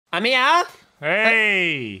I'm here.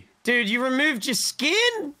 Hey. Dude, you removed your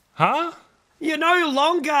skin? Huh? You're no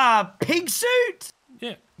longer pig suit?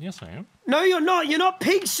 Yeah, yes I am. No, you're not. You're not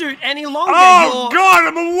pig suit any longer. Oh, God,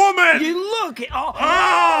 I'm a woman! You look.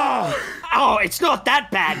 Oh! Oh, it's not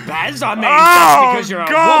that bad, Baz. I mean, Oh, just because you're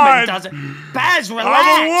God. a woman doesn't. Baz, relax.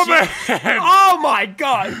 I'm a woman! Oh my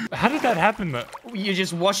God. How did that happen? Though? You're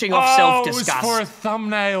just washing off self-disgust. It was for a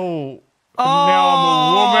thumbnail. Oh, Now I'm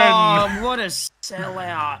a woman. What a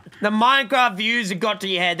sellout. The Minecraft views have got to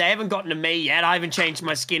your head. They haven't gotten to me yet. I haven't changed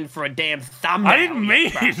my skin for a damn thumbnail. I didn't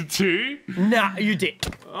mean to. Nah, you did.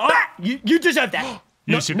 You deserve that.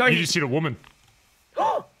 You just hit a woman.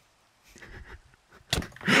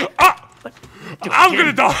 I'm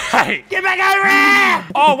gonna die! Get back over here!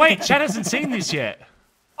 Oh wait, Chad hasn't seen this yet.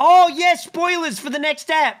 Oh yeah, spoilers for the next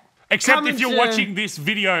app. Except if you're watching this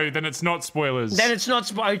video, then it's not spoilers. Then it's not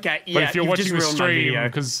okay. Yeah, but if you're watching the stream,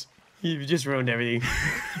 because you've just ruined everything.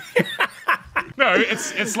 No,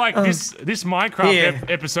 it's like this Minecraft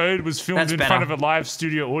episode was filmed in front of a live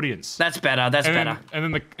studio audience. That's better. That's better.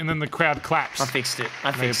 And then the crowd claps. I fixed it.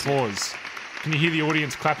 They applause. Can you hear the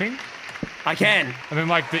audience clapping? I can. And then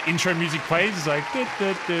like the intro music plays, it's like. Okay,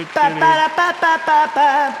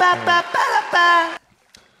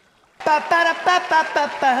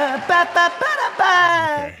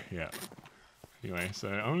 yeah. Anyway, so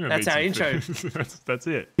I'm gonna. That's our intro. that's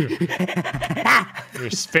it. You're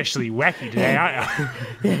especially wacky today, aren't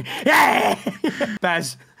you?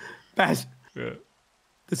 Baz. Yeah.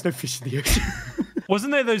 There's no fish in the ocean.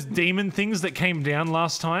 Wasn't there those demon things that came down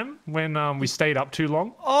last time when we stayed up too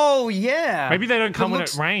long? Oh yeah. Maybe they don't come when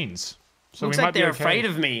it rains. So looks we like might be they're okay. afraid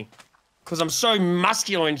of me. Because I'm so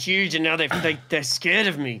muscular and huge, and now they're scared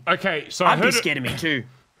of me. Okay, so I'd be scared of me too.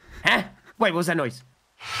 Huh? Wait, what was that noise?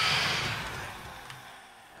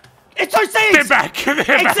 It's those things! They're back!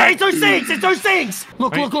 It's those things! It's those things!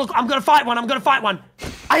 Look! I'm gonna fight one! I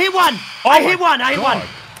hit one! I hit one!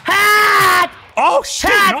 Ha! Oh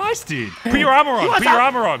shit! Nice, dude. Put your armor on. Put your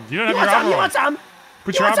armor on. You don't have your armor on. You want some?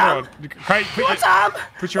 Put your armor on. Craig,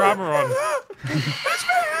 put your armor on.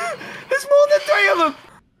 There's more than 3 of them.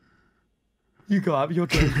 You go up. Your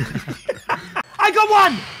turn. I got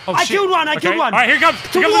one. I killed one. I killed one. All right, here comes.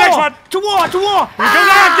 Here comes the next one. To war. Here comes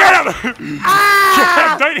that. Get him.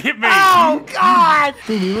 Ah! Don't hit me. Oh God.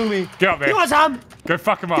 Move me. Get up there. You want some? Go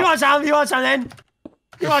fuck him up. You want some then?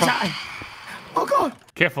 You want some? Oh God.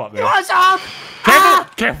 Careful up there. You want some?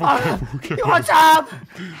 Careful. You want some?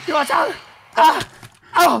 You want some? Oh.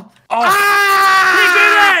 We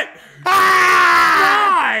did it!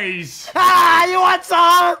 Nice! You want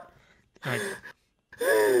some? Right.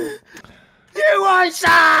 You want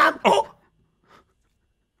some? Oh!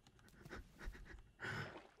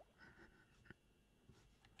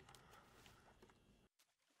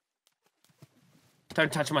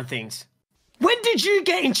 Don't touch my things. When did you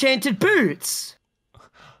get enchanted boots?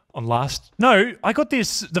 On last... No, I got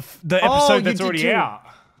this, the episode that's already out.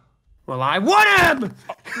 Well, I want him!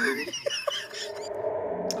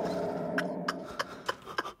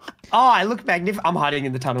 Oh, I look magnificent. I'm hiding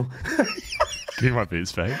in the tunnel. Give me my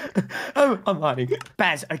boots, babe. Oh, I'm hiding.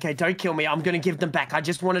 Baz, okay, don't kill me. I'm going to give them back. I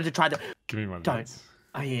just wanted to try the... Give me my boots. Don't.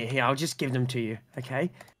 Oh, yeah, here, I'll just give them to you, okay?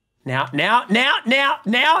 Now,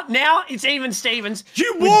 it's even Stevens.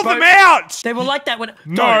 You wore them out! They were like that when...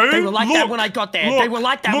 No, they were like that when I got there. They were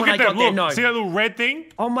like that when I got there, no. See that little red thing?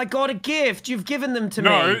 Oh my God, a gift. You've given them to me.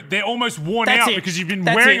 No, they're almost worn out because you've been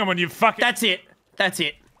wearing them on your fucking... That's it.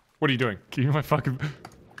 What are you doing? Give me my fucking...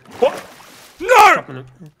 What? No!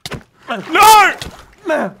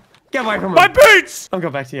 No! Get away from me. My boots! I'll go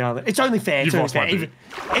back to the other. It's only fair. You've lost my boot.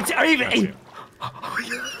 It's even...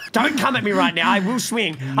 Don't come at me right now. I will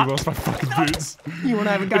swing. You lost my fucking boots. You want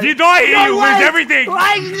to have a go? If you die here, you lose everything. No!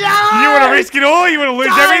 You want to risk it all? You want to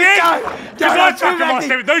lose everything?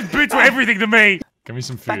 Don't. Those boots were everything to me. Give me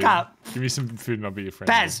some food. Back up. Give me some food and I'll be your friend.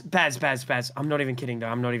 Baz. I'm not even kidding, though.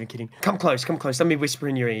 I'm not even kidding. Come close. Let me whisper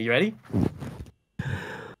in your ear. You ready?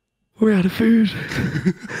 We're out of food.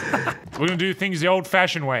 We're going to do things the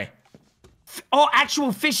old-fashioned way. Oh,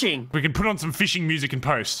 actual fishing. We can put on some fishing music in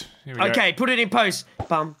post. Here we go. Put it in post.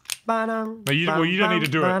 Bum, ba-dum, no, you don't need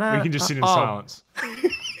to do it. We can just sit in silence.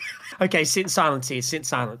 Okay, sit in silence here. Sit in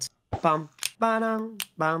silence. Bum, ba-dum,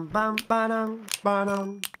 bum, bum, ba-dum,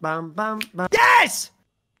 ba-dum, bum, bum, bum. Yes!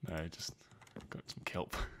 No, just got some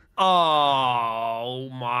kelp. Oh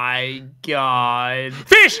my God.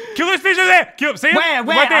 Fish! Kill those fish over there! Kill them. See him? Where?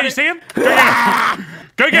 Right there, you see him? Go get him.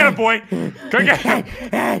 Go get him, boy. Go get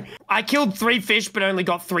him. I killed 3 fish, but only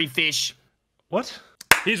got 3 fish. What?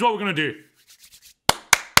 Here's what we're going to do.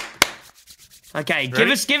 Okay,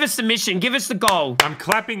 give us the mission. Give us the goal. I'm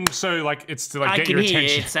clapping so like it's to like I get can your hear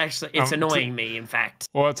attention. it's actually annoying me. In fact.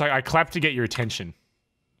 Well, it's like I clap to get your attention.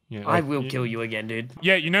 Yeah, I will kill you again, dude.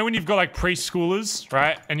 Yeah, you know when you've got like preschoolers,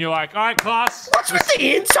 right? And you're like, all right, class. What's with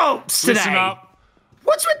the insults today? Listen up.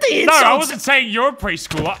 What's with the insults? No, I wasn't saying you're a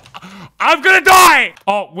preschooler. I'm gonna die!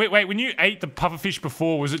 Oh, wait. When you ate the pufferfish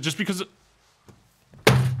before, was it just because... Are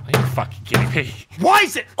you fucking kidding me? Why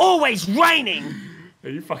is it always raining? Are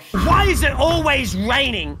you fucking... Why is it always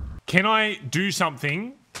raining? Can I do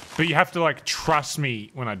something, but you have to, like, trust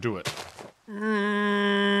me when I do it?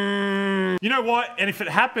 You know what? And if it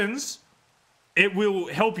happens... It will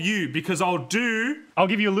help you because I'll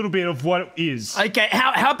give you a little bit of what it is. Okay,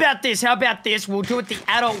 how about this? How about this? We'll do it the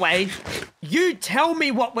adult way. You tell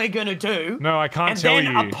me what we're going to do. No, I can't tell you.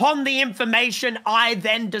 And then upon the information, I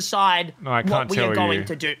then decide what we are going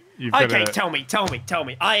to do. Okay, tell me.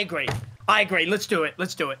 I agree. Let's do it.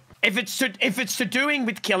 If it's to doing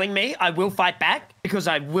with killing me, I will fight back because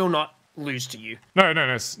I will not lose to you. No,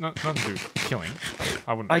 it's not to do with killing.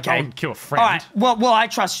 I wouldn't kill a friend. All right, well, I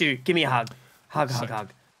trust you. Give me a hug. Hug.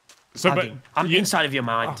 So, but I'm inside of your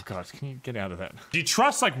mind. Oh god, can you get out of that? Do you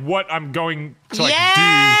trust like what I'm going to like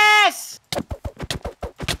yes! do?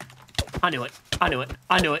 I knew it.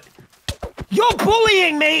 You're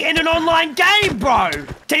bullying me in an online game, bro.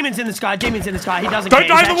 Demons in the sky. He doesn't care. Don't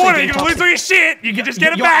dive in the water. You're gonna lose all your shit. You can just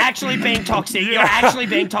get it You're back. actually being toxic. You're actually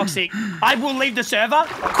being toxic. I will leave the server.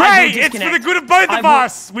 Cray, it's for the good of both of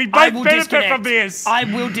us. We both benefit from this. I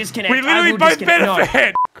will disconnect. We literally both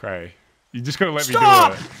benefit. Cray. You just gotta let me do it.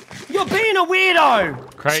 Stop! You're being a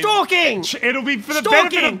weirdo! Cray, stalking! It'll be for the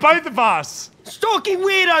benefit of both of us! Stalking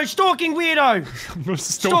weirdo! Stalking weirdo!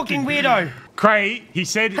 Stalking weirdo! Cray, he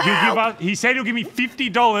said he'll give me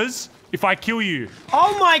 $50 if I kill you.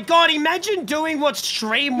 Oh my god, imagine doing what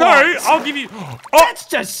Stream No, wants. I'll give you... Oh. That's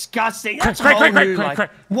disgusting. That's Cray.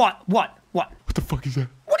 What? What the fuck is that?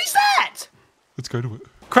 What is that? Let's go to it.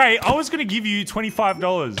 Cray, I was gonna give you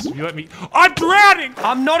 $25. You let me... I'm drowning!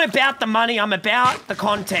 I'm not about the money, I'm about the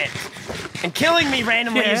content. And killing me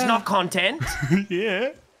randomly is not content.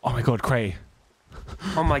 Yeah. Oh my god, Cray.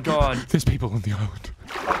 Oh my god. There's people on the island.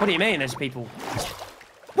 What do you mean there's people?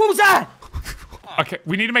 What was that? Okay,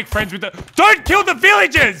 we need to make friends with the... Don't kill the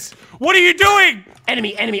villagers! What are you doing?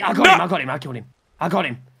 Enemy. I got him. I killed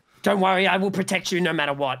him. Don't worry, I will protect you no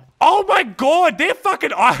matter what. Oh my god, their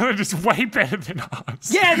fucking island is way better than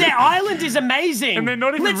us. Yeah, their island is amazing. And they're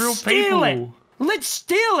not even real people. Let's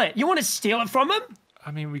steal it. You want to steal it from them?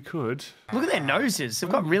 I mean, we could. Look at their noses. They've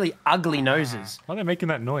got really ugly noses. Why are they making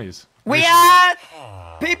that noise? We are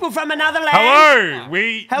people from another land. Hello.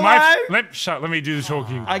 Hello. Let me do the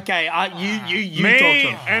talking. Okay, you Me talk to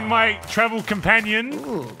him. and my travel companion.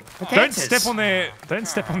 Ooh, don't step on their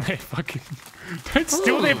fucking... Don't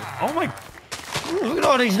steal them. Oh my... Look at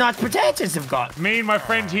all these nice potatoes they've got. Me and my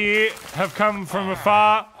friend here have come from a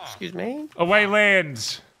far... Excuse me? Away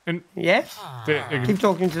land. And yes? Keep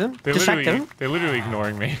talking to them. Distract them. They're literally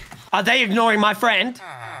ignoring me. Are they ignoring my friend?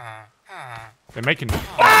 They're making... The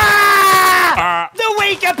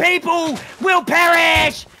weaker people will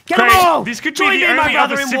perish! Get them all! This could be the only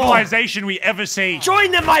other civilization we ever see.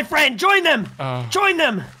 Join them, my friend! Join them! Join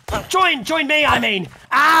them! Join me, I mean!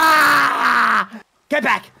 Get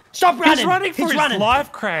back! Stop running! He's running for his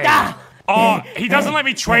life, Cray. Oh, he doesn't let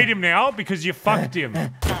me trade him now because you fucked him.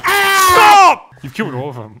 Stop! You've killed all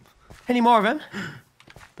of them. Any more of them?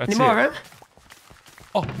 That's Any more of them?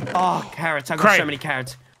 Oh, carrots. I got so many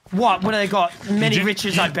carrots. What? What do they got? Many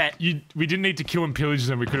riches, I bet. We didn't need to kill and pillage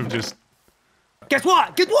them. We could have just... Guess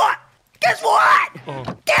what? Guess what? Guess what?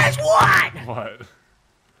 What?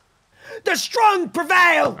 The strong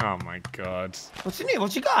prevail! Oh my god. What's in here?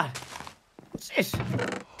 What you got? What's this?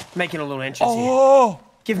 Making a little entrance here. Oh!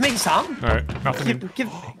 Give me some. No, nothing.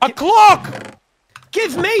 A clock!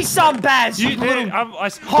 Give me some, Baz! Wait,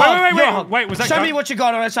 was that... Show me what you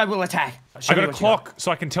got or else I will attack. I got a clock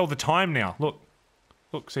so I can tell the time now. Look,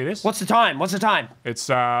 see this? What's the time? It's,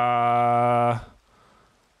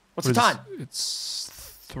 What's the time? It's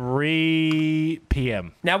 3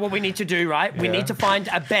 p.m. Now what we need to do, right? We need to find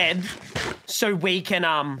a bed so we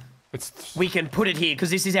can put it here because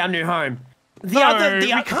this is our new home. We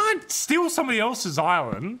can't steal somebody else's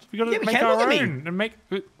island. We got to make our own and make.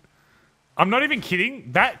 I'm not even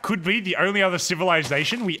kidding. That could be the only other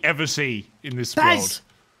civilization we ever see in this world.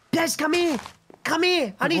 Baz, come here.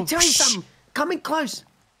 I need to tell you something. Come in close.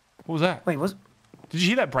 What was that? Wait, Did you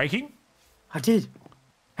hear that breaking? I did.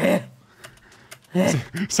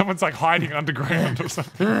 Someone's like hiding underground or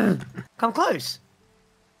something. Come close.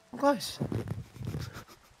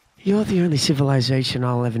 You're the only civilization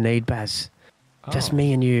I'll ever need, Baz. Just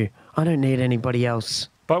me and you I don't need anybody else.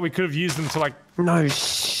 But we could have used them to like... No,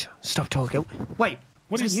 shh. Stop talking. Wait,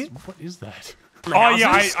 what is that? Oh,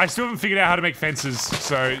 yeah, I still haven't figured out how to make fences,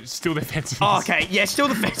 so steal the fences. Oh, okay, yeah, steal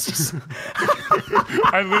the fences.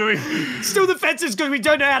 I literally... Steal the fences because we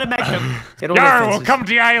don't know how to make them. No, we'll come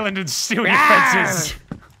to your island and steal your fences.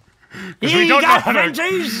 Here we don't know how to...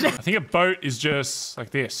 I think a boat is just like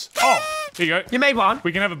this. Oh, here you go. You made one.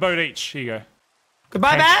 We can have a boat each. Here you go.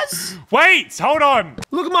 Goodbye, Baz. Wait, hold on.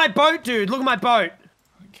 Look at my boat, dude. Look at my boat.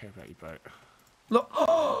 I don't care about your boat. Look.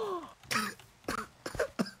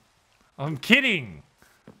 I'm kidding.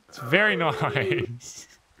 It's very nice.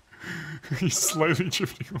 He's slowly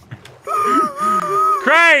drifting away.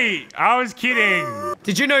 Cray! I was kidding.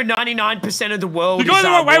 Did you know 99% of the world is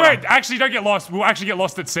wait. Actually, don't get lost. We'll actually get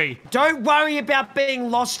lost at sea. Don't worry about being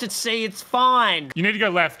lost at sea. It's fine. You need to go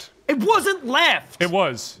left. It wasn't left. It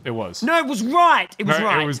was. No, it was right. It was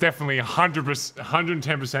right. It was definitely 100%,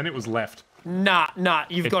 110%. It was left. Nah.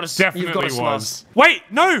 You've got to. Definitely was. Wait,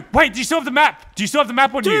 no. Wait. Do you still have the map? Do you still have the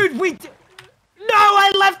map on you? Dude, No,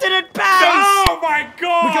 I left it at base! Oh my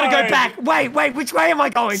god! We gotta go back. Wait, which way am I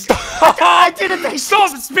going? I didn't think.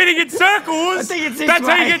 Stop spinning in circles! I think it's this That's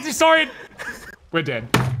way. how you get disoriented. We're dead.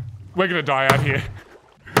 We're gonna die out here.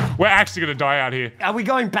 We're actually gonna die out here. Are we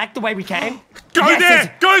going back the way we came? Go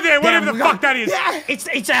there! Whatever the fuck that is! Yeah,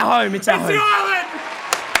 it's our home, it's our home. It's the island!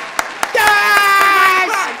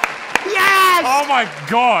 Yes! Oh my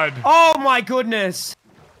god! Oh my goodness!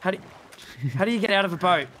 How do you get out of a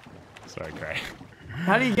boat? Sorry, Cray.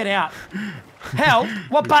 How do you get out? Help!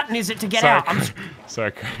 What button is it to get out?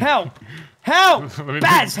 Sorry, Cray. Help!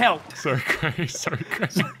 Baz, help! Sorry, Cray. Sorry.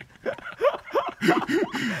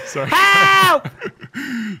 Help!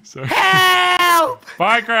 Sorry. Help!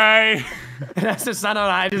 Bye, Cray. That's the son of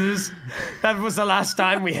Riders. That was the last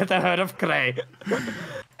time we ever heard of Cray.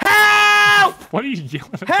 Help! What are you yelling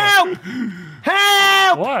at?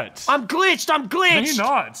 Help! What? I'm glitched. No, you're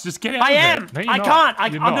not. Just get out I am. No, I can't.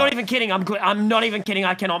 I'm not even kidding. I'm not even kidding.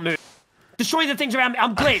 I cannot move. Destroy the things around me.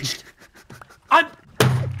 I'm glitched. I'm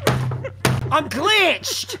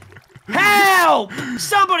glitched. Help!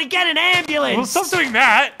 Somebody get an ambulance. Well, stop doing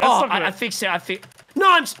that. I fixed it.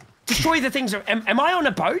 No, destroy the things. Am I on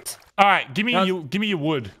a boat? All right, give me your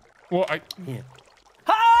wood. Well, yeah.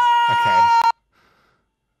 Okay.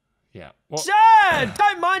 Yeah. Well, Sir,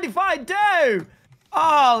 don't mind if I do.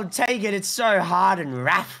 Oh, take it. It's so hard and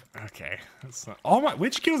rough. Okay. That's not... Oh my!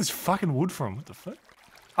 Where'd you get all this fucking wood from? What the fuck?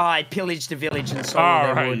 I pillaged the village and stole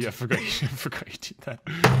all their wood. Yeah, I forgot you did that.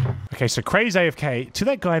 Okay, so Cray's AFK. To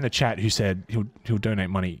that guy in the chat who said he'll donate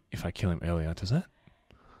money if I kill him earlier. Does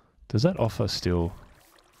that offer still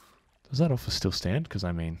stand? Because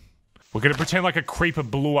I mean, we're gonna pretend like a creeper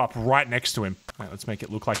blew up right next to him. All right, let's make it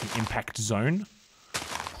look like an impact zone.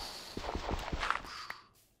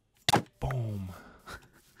 Boom.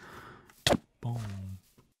 Boom.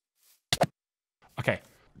 Okay.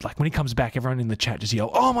 Like when he comes back, everyone in the chat just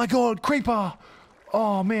yell, "Oh my god, creeper!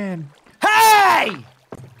 Oh man!" Hey!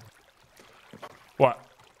 What?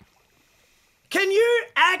 Can you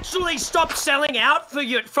actually stop selling out for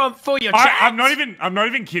your chat? I'm not even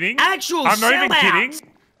kidding. I'm not even kidding.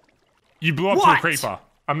 You blew up to a creeper.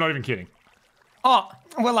 I'm not even kidding. Oh,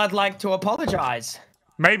 well, I'd like to apologize.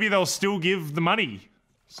 Maybe they'll still give the money.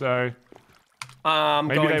 So I'm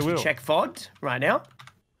going to check VOD right now.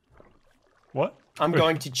 What? I'm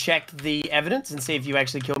going to check the evidence and see if you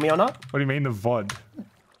actually killed me or not. What do you mean the VOD?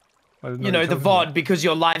 You know, the VOD, because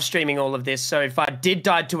you're live streaming all of this. So if I did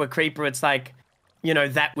die to a creeper, it's like, you know,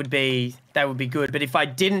 that would be good. But if I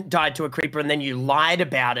didn't die to a creeper and then you lied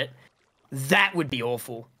about it, that would be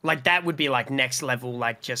awful. Like, that would be like next level,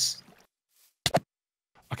 like just...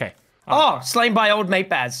 Okay. Oh, slain by old mate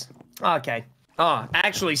Baz. Okay. Oh,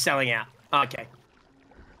 actually selling out. Okay.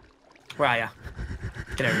 Where are ya?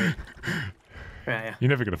 Get over here. Where are ya? You're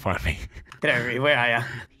never gonna find me. Get over here. Where are ya?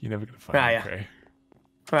 You're never gonna find me. Cray.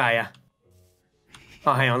 Where are ya?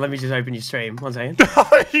 Oh, hang on. Let me just open your stream. 1 second.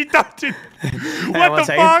 No, you don't. What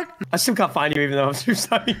the fuck? I still can't find you even though I'm still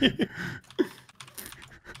studying you.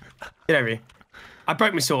 Get over here. I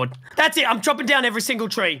broke my sword. That's it. I'm chopping down every single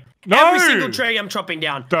tree. No. Every single tree I'm chopping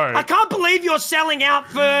down. Don't. I can't believe you're selling out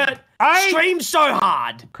for streams so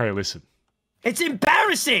hard. Cray, listen. It's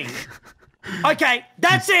embarrassing. Okay,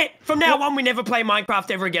 that's it. From now on, we never play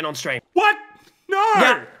Minecraft ever again on stream. What? No.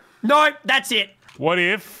 Yeah. No, that's it. What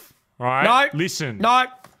if, right? No. Listen. No.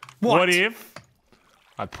 What if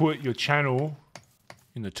I put your channel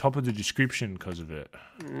in the top of the description because of it.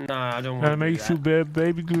 No, I don't want to That makes you bad,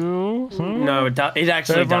 baby girl. Huh? No, it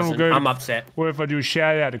actually doesn't. I'm upset. What if I do a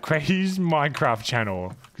shout out to Cray's Minecraft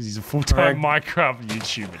channel? Because he's a full-time Minecraft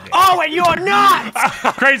YouTuber now. Oh, and you're not!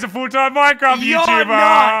 Cray's a full-time Minecraft YouTuber!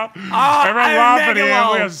 Not. Oh, everyone laughing at him.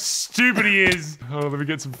 Look how stupid he is. Oh, let me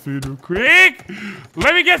get some food real quick.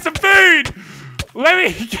 Let me get some food! Let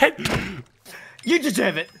me get... You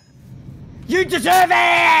deserve it. You deserve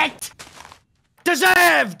it!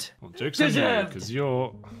 Deserved! Well, joke's on you, because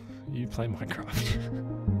you play Minecraft.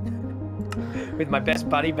 With my best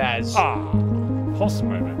buddy, Baz. Ah, awesome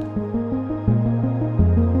moment.